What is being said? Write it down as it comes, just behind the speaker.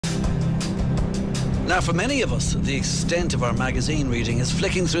Now, for many of us, the extent of our magazine reading is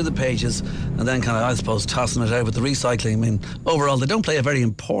flicking through the pages and then kind of, I suppose, tossing it out with the recycling. I mean, overall, they don't play a very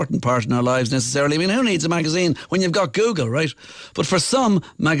important part in our lives necessarily. I mean, who needs a magazine when you've got Google, right? But for some,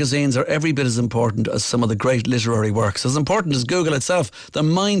 magazines are every bit as important as some of the great literary works. As important as Google itself, the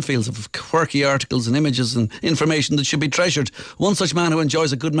minefields of quirky articles and images and information that should be treasured. One such man who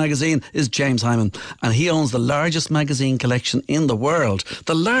enjoys a good magazine is James Hyman, and he owns the largest magazine collection in the world.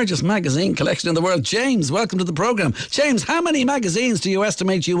 The largest magazine collection in the world. James, welcome to the programme. James, how many magazines do you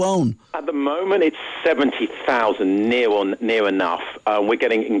estimate you own? At the moment, it's 70,000, near enough. We're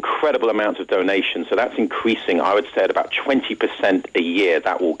getting incredible amounts of donations, so that's increasing. I would say at about 20% a year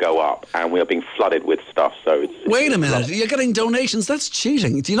that will go up, and we are being flooded with stuff. So Wait a minute, you're getting donations? That's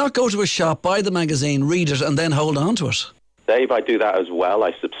cheating. Do you not go to a shop, buy the magazine, read it, and then hold on to it? Dave, I do that as well.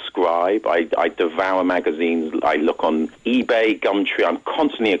 I subscribe. I devour magazines. I look on eBay, Gumtree. I'm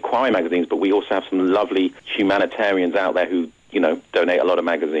constantly acquiring magazines, but we also have some lovely humanitarians out there who, donate a lot of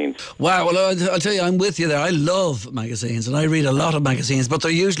magazines. Wow, well, I'll tell you, I'm with you there. I love magazines, and I read a lot of magazines, but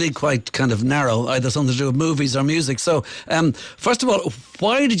they're usually quite kind of narrow, either something to do with movies or music. So, first of all,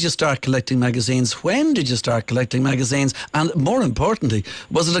 why did you start collecting magazines? When did you start collecting magazines? And more importantly,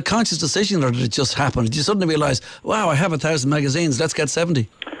 was it a conscious decision, or did it just happen? Did you suddenly realise, wow, I have 1,000 magazines, let's get 70?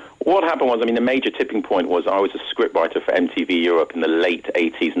 What happened was, the major tipping point was I was a scriptwriter for MTV Europe in the late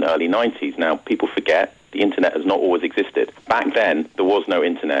 80s and early 90s. Now, people forget the internet has not always existed. Back then, there was no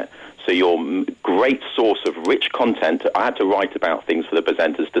internet. So your great source of rich content, I had to write about things for the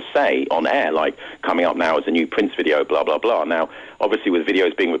presenters to say on air, like coming up now is a new Prince video, blah, blah, blah. Now, obviously with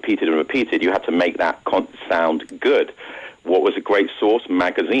videos being repeated and repeated, you had to make that sound good. What was a great source?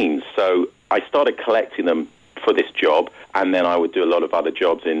 Magazines. So I started collecting them for this job, and then I would do a lot of other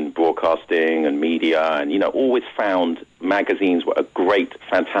jobs in broadcasting and media, and always found magazines were a great,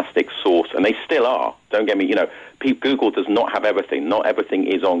 fantastic source, and they still are. Don't get me, Google does not have everything. Not everything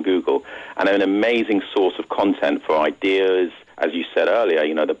is on Google, and an amazing source of content for ideas. As you said earlier,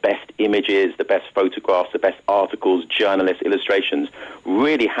 the best images, the best photographs, the best articles, journalists, illustrations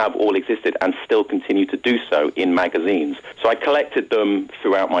really have all existed and still continue to do so in magazines. So I collected them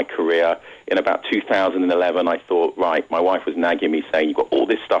throughout my career. In about 2011, I thought, right, my wife was nagging me saying, you've got all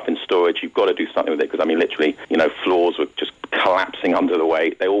this stuff in storage, you've got to do something with it, because, literally, floors were just collapsing under the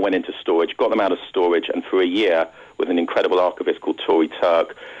weight. They all went into storage, got them out of storage, and for a year, with an incredible archivist called Tori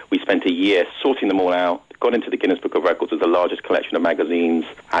Turk, we spent a year sorting them all out, got into the Guinness Book of Records as the largest collection of magazines,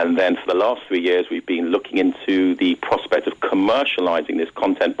 and then for the last 3 years, we've been looking into the prospect of commercializing this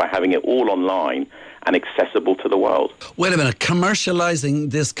content by having it all online and accessible to the world. Wait a minute,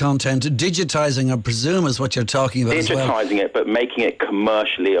 commercialising this content, digitising, I presume, is what you're talking about as well. Digitising it, but making it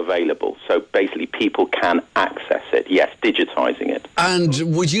commercially available, so basically people can access it. Yes, digitising it.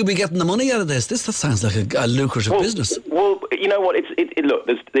 And would you be getting the money out of this? That sounds like a lucrative business. Well, you know what? Look,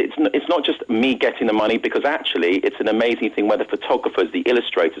 it's not just me getting the money, because actually it's an amazing thing where the photographers, the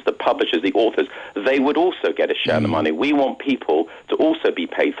illustrators, the publishers, the authors, they would also get a share of the money. We want people to also be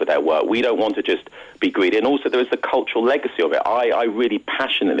paid for their work. We don't want to just be greedy. And also there is the cultural legacy of it. I really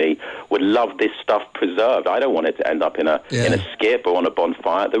passionately would love this stuff preserved. I don't want it to end up in a skip or on a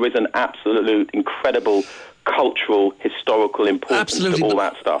bonfire. There is an absolute incredible cultural, historical importance to all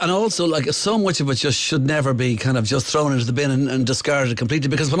that stuff. And also, so much of it just should never be kind of just thrown into the bin and discarded completely.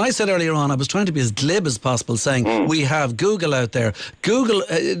 Because when I said earlier on, I was trying to be as glib as possible, saying we have Google out there. Google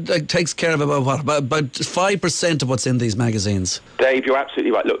takes care of about 5% of what's in these magazines. Dave, you're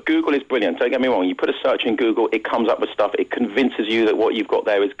absolutely right. Look, Google is brilliant. Don't get me wrong. You put a search in Google, it comes up with stuff. It convinces you that what you've got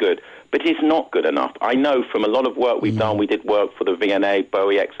there is good. But it's not good enough. I know from a lot of work we've done, we did work for the V&A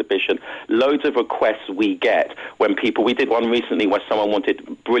Bowie exhibition, loads of requests we get when we did one recently where someone wanted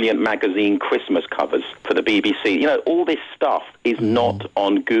brilliant magazine Christmas covers for the BBC. All this stuff is not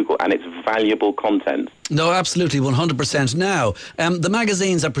on Google, and it's valuable content. No, absolutely, 100%. Now, the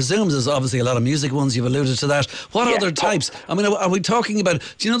magazines, I presume there's obviously a lot of music ones, you've alluded to that. What other types? Are we talking about,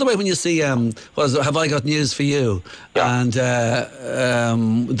 do you know the way when you see, Have I Got News for You? Yeah. And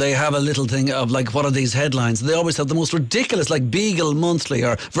they have a little thing of what are these headlines? They always have the most ridiculous, like Beagle Monthly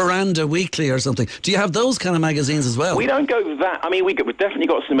or Veranda Weekly or something. Do you have those kind of magazines as well? We don't go that. We've definitely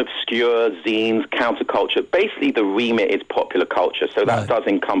got some obscure zines, counterculture. Basically, the remit is popular culture, so that does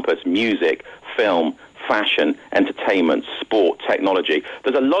encompass music, film, fashion, entertainment, sport, technology.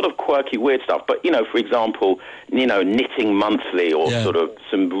 There's a lot of quirky, weird stuff. But, for example, Knitting Monthly or sort of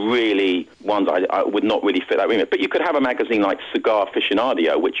some really ones I would not really fit that remit. But you could have a magazine like Cigar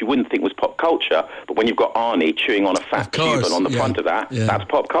Aficionado, which you wouldn't think was pop culture, but when you've got Arnie chewing on a fat Cuban on the front of that, that's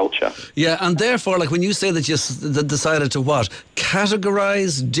pop culture. Yeah, and therefore, like when you say that you decided to what?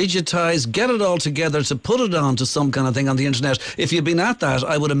 Categorize, digitize, get it all together to put it onto some kind of thing on the internet. If you've been at that,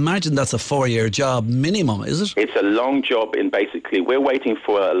 I would imagine that's a 4-year job minimum, is it? It's a long job in basically, we're waiting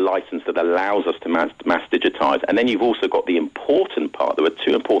for a license that allows us to mass digitize. And then you've also got the important part. There are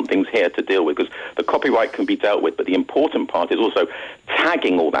two important things here to deal with, because the copyright can be dealt with, but the important part is also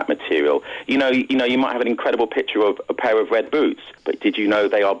tagging all that material. You might have an incredible picture of a pair of red boots, but did you know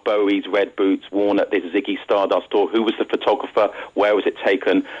they are Bowie's red boots worn at this Ziggy Stardust store? Who was the photographer? Where was it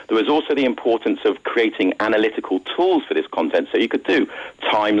taken? There is also the importance of creating analytical tools for this content. So you could do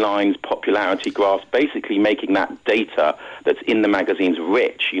timelines, popularity graphs, basically making that data that's in the magazines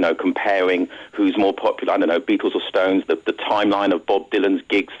rich, comparing who's more popular, I don't know, Beatles or Stones, the timeline of Bob Dylan's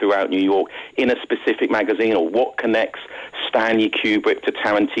gigs throughout New York in a specific magazine, or what connects Stanley Kubrick to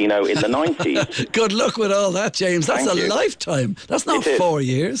Tarantino in the 90s. Good luck with all that, James. That's a lifetime. That's not 4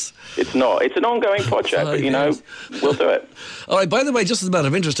 years. It's not. It's an ongoing project, but, we'll do it. All right, by the way, just as a matter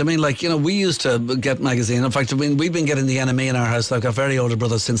of interest, we used to get magazine. In fact, we've been getting the NME in our house. I've got very older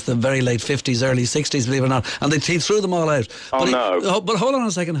brothers since the very late 50s, early 60s, believe it or not. And he threw them all out. But hold on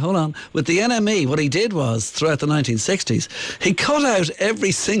a second, hold on. With the NME, what he did was, throughout the 1960s, he cut out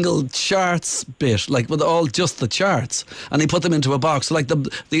every single charts bit, like with just the charts, and he put them into a box. So like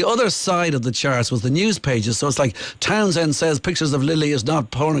the other side of the charts was the news pages. So it's like Townsend says pictures of Lily is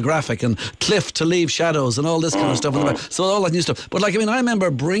not pornographic, and Cliff to leave shadows, and all this kind of stuff. So all that new stuff. But I remember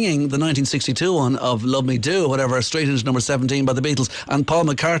bringing the 1962 one of Love Me Do, or whatever, straight into number 17 by the Beatles, and Paul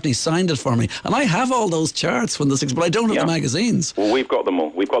McCartney signed it for me. And I have all those charts from the 60s, but I don't have the magazines. Well, we've got them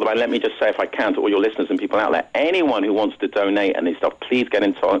all. And let me just say, if I can, to all your listeners and people out there, anyone who wants to donate and this stuff, please get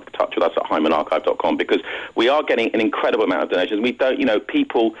in touch with us at hymanarchive.com, because we are getting an incredible amount of donations. We don't,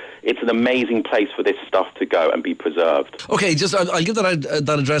 people, it's an amazing place for this stuff to go and be preserved. Okay, I'll give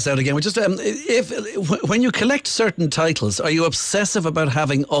that address out again. When you collect certain titles, are you obsessive about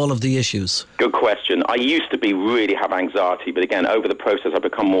having all of the issues? Good question. I used to really have anxiety, but again, over the process, I've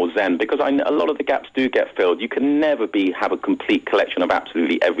become more zen, because a lot of the gaps do get filled. You can never have a complete collection of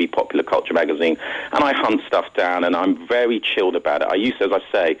absolutely every popular culture magazine, and I hunt stuff down, and I'm very chilled about it. I used to, as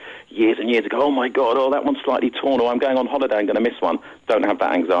I say, years and years ago, oh my God, that one's slightly torn, or I'm going on holiday, I'm going to miss one. Don't have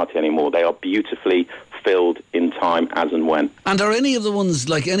that anxiety anymore. They are beautifully filled in time, as and when. And are any of the ones,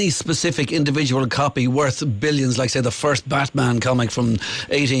 like any specific individual copy, worth billions, like say the first Batman comic from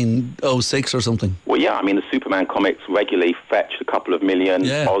 1806 or something? Well, yeah, the Superman comics regularly fetch a couple of million.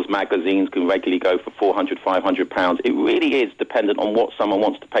 Yeah. Oz magazines can regularly go for £400, £500. It really is dependent on what someone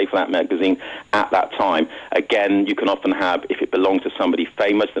wants to pay for that magazine at that time. Again, you can often have, if it belongs to somebody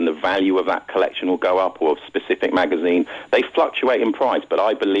famous, then the value of that collection will go up, or a specific magazine. They fluctuate in price, but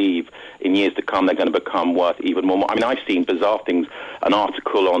I believe in years to come they're going to become worth even more. I've seen bizarre things, an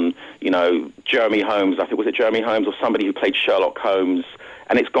article on, Jeremy Holmes, I think, was it Jeremy Holmes or somebody who played Sherlock Holmes,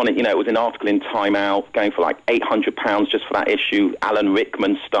 and it's gone, it was an article in Time Out going for like £800 just for that issue. Alan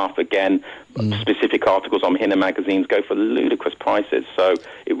Rickman stuff, again, specific articles on Hinner magazines go for ludicrous prices. So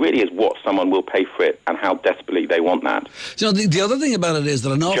it really is what someone will pay for it and how desperately they want that. The other thing about it is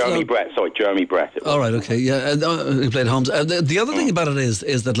that an awful Jeremy Brett. All right, okay, yeah, he played Holmes. The other thing about it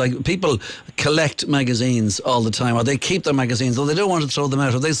is that like people collect magazines all the time, or they keep their magazines, or they don't want to throw them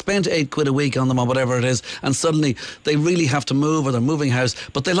out, or they spent £8 a week on them, or whatever it is, and suddenly they really have to move, or they're moving house,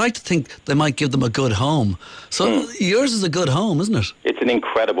 but they like to think they might give them a good home. So yours is a good home, isn't it? It's an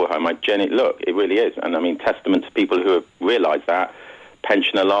incredible home. Look, it really is. And testament to people who have realised that.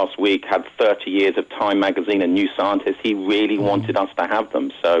 Pensioner last week had 30 years of Time magazine and New Scientist. He really wanted us to have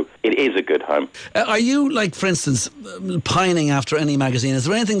them. So it is a good home. Are you, like, for instance, pining after any magazine? Is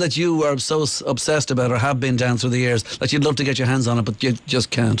there anything that you are so obsessed about, or have been down through the years, that you'd love to get your hands on it, but you just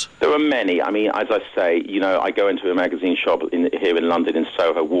can't? There are many. As I say, I go into a magazine shop here in London in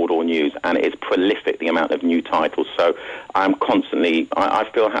Soho, Wardour News, and it is prolific, the amount of new titles. So I'm constantly, I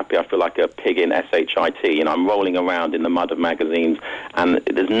feel happy. I feel like a pig in SHIT, I'm rolling around in the mud of magazines, and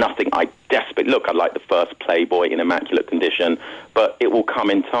there's nothing I desperately... Look, I'd like the first Playboy in immaculate condition, but it will come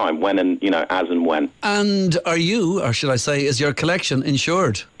in time, when and, as and when. And are you, or should I say, is your collection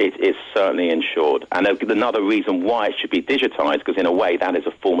insured? It is certainly insured. And another reason why it should be digitised, because in a way that is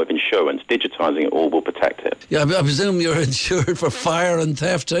a form of insurance. Digitising it all will protect it. Yeah, I presume you're insured for fire and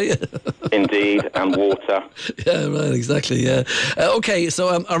theft, are you? Indeed, and water. Yeah, right, exactly, yeah. Okay,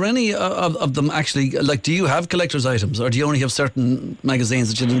 so are any of them actually, like, do you have collector's items, or do you only have certain magazines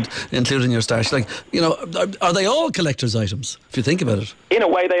that you include in your stash? Like, you know, are they all collector's items, if you think about it? In a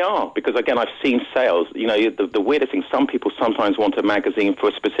way they are, because again, I've seen sales. You know, the weirdest thing, some people sometimes want a magazine for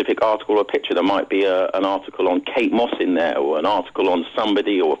a specific article or picture. There might be an article on Kate Moss in there, or an article on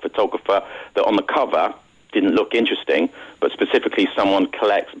somebody or a photographer that on the cover didn't look interesting, but specifically someone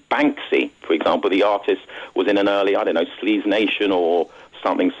collects Banksy, for example. The artist was in an early, I don't know, Sleaze Nation or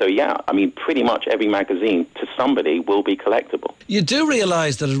something. So yeah, I mean, pretty much every magazine to somebody will be collectible. You do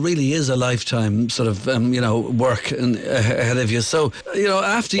realise that it really is a lifetime sort of, work ahead of you. So,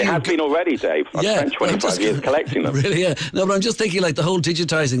 after you... It has been already, Dave. I've spent 25 years collecting them. Really, yeah. No, but I'm just thinking, like, the whole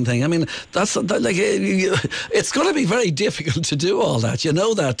digitising thing. I mean, it's going to be very difficult to do all that. You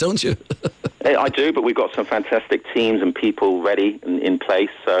know that, don't you? I do, but we've got some fantastic teams and people ready in place.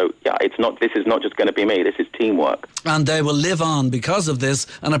 So, yeah, this is not just going to be me. This is teamwork. And they will live on because of this,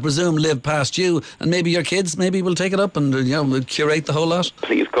 and I presume live past you, and maybe your kids maybe will take it up and curate the whole lot.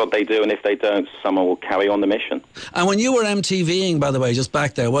 Please God they do, and if they don't, someone will carry on the mission. And when you were MTVing, by the way, just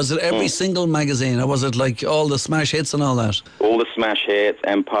back there, was it every single magazine, or was it like all the smash hits and all that? All the smash hits,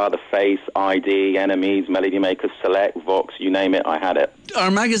 Empire, The Face, ID, Enemies, Melody Makers, Select, Vox, you name it, I had it.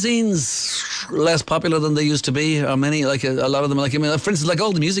 Are magazines less popular than they used to be? Are many, like a lot of them, like, I mean, for instance, like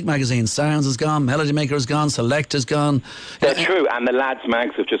all the music magazines, Sounds is gone, Melody Maker is gone, Select is gone. They're true, and the lads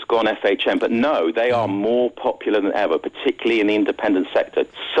mags have just gone FHM, but no, they are more popular than ever, particularly in the independent sector,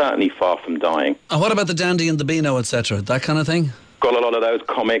 certainly far from dying. And what about the Dandy and the Beano, etc., that kind of thing? Got a lot of those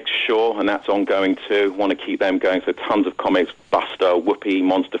comics, sure, and that's ongoing too. Want to keep them going, so tons of comics, Buster, Whoopi,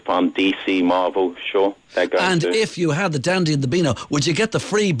 Monster Fun, DC, Marvel, sure, they're going and too. And if you had the Dandy and the Beano, would you get the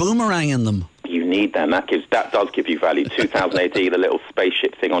free boomerang in them? You need them, that does give you value. 2000 AD, the little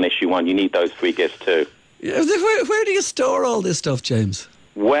spaceship thing on issue 1, you need those free gifts too. Yeah, where do you store all this stuff, James?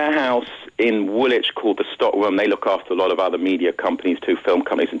 Warehouse in Woolwich called the Stock Room. They look after a lot of other media companies too, film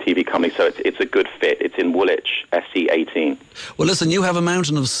companies and TV companies, so it's a good fit. It's in Woolwich, SC18. Well, listen, you have a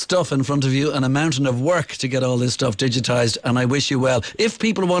mountain of stuff in front of you and a mountain of work to get all this stuff digitised, and I wish you well. If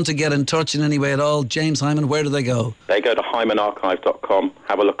people want to get in touch in any way at all, James Hyman, where do they go? They go to hymanarchive.com,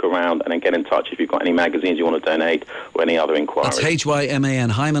 have a look around, and then get in touch if you've got any magazines you want to donate or any other inquiries. That's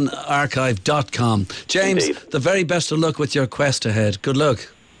HYMAN, hymanarchive.com. James, Indeed. The very best of luck with your quest ahead. Good luck.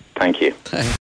 Thank you.